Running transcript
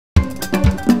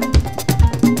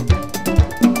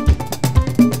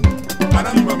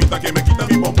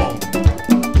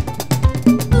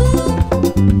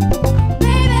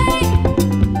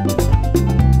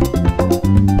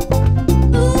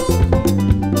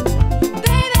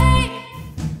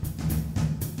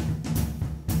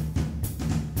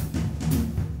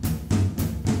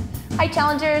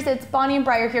Challengers, it's Bonnie and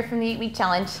Briar here from the 8-Week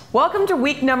Challenge. Welcome to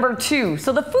week number 2.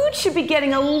 So the food should be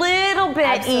getting a little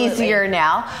bit easier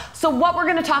now. So what we're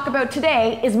gonna talk about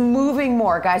today is moving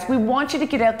more, guys. We want you to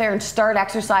get out there and start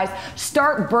exercise,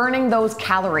 start burning those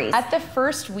calories. At the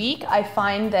first week, I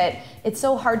find that it's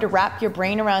so hard to wrap your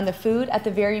brain around the food at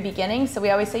the very beginning. So we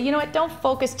always say, you know what, don't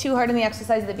focus too hard on the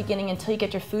exercise at the beginning until you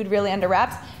get your food really under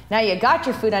wraps. Now you got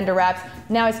your food under wraps,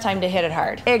 now it's time to hit it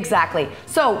hard. Exactly.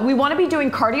 So we want to be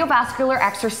doing cardiovascular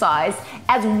exercise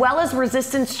as well as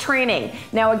resistance training.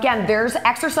 Now again, there's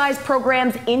exercise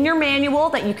programs in your manual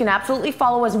that you can absolutely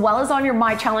follow, as well as on your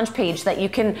My Challenge page that you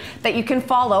can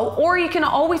follow, or you can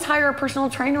always hire a personal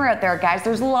trainer out there, guys.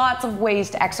 There's lots of ways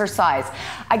to exercise.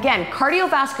 Again,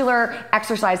 cardiovascular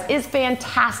exercise is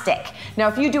fantastic. Now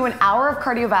if you do an hour of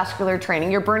cardiovascular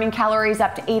training, you're burning calories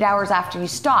up to 8 hours after you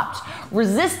stopped.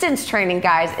 Resistance training,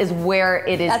 guys, is where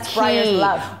it is That's key. Briar's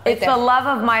love. It's the love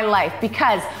of my life,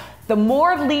 because the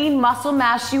more lean muscle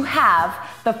mass you have,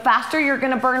 the faster you're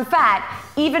gonna burn fat,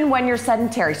 even when you're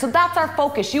sedentary. So that's our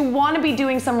focus. You wanna be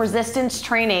doing some resistance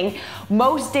training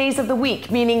most days of the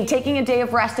week, meaning taking a day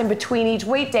of rest in between each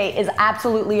weight day is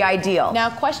absolutely ideal. Now,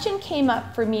 a question came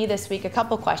up for me this week, a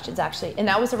couple questions actually, and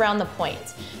that was around the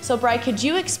points. So Briar, could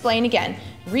you explain again,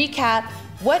 recap,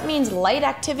 what means light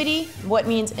activity, what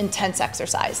means intense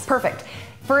exercise? Perfect.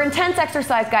 For intense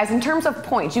exercise, guys, in terms of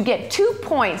points, you get 2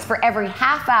 points for every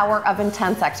half hour of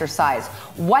intense exercise.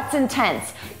 What's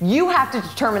intense? You have to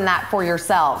determine that for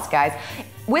yourselves, guys.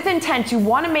 With intent, you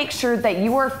want to make sure that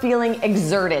you are feeling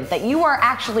exerted, that you are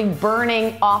actually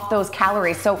burning off those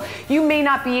calories. So you may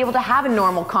not be able to have a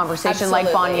normal conversation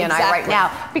like Bonnie and I right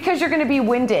now, because you're going to be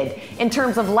winded. In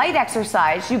terms of light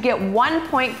exercise, you get 1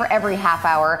 point for every half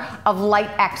hour of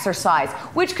light exercise,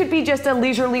 which could be just a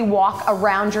leisurely walk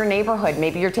around your neighborhood.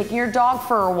 Maybe you're taking your dog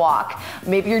for a walk.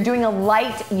 Maybe you're doing a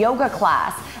light yoga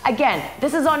class. Again,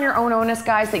 this is on your own onus,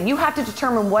 guys, that you have to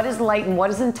determine what is light and what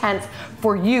is intense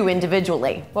for you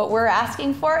individually. What we're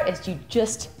asking for is you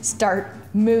just start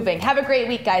moving. Have a great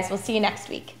week, guys. We'll see you next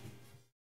week.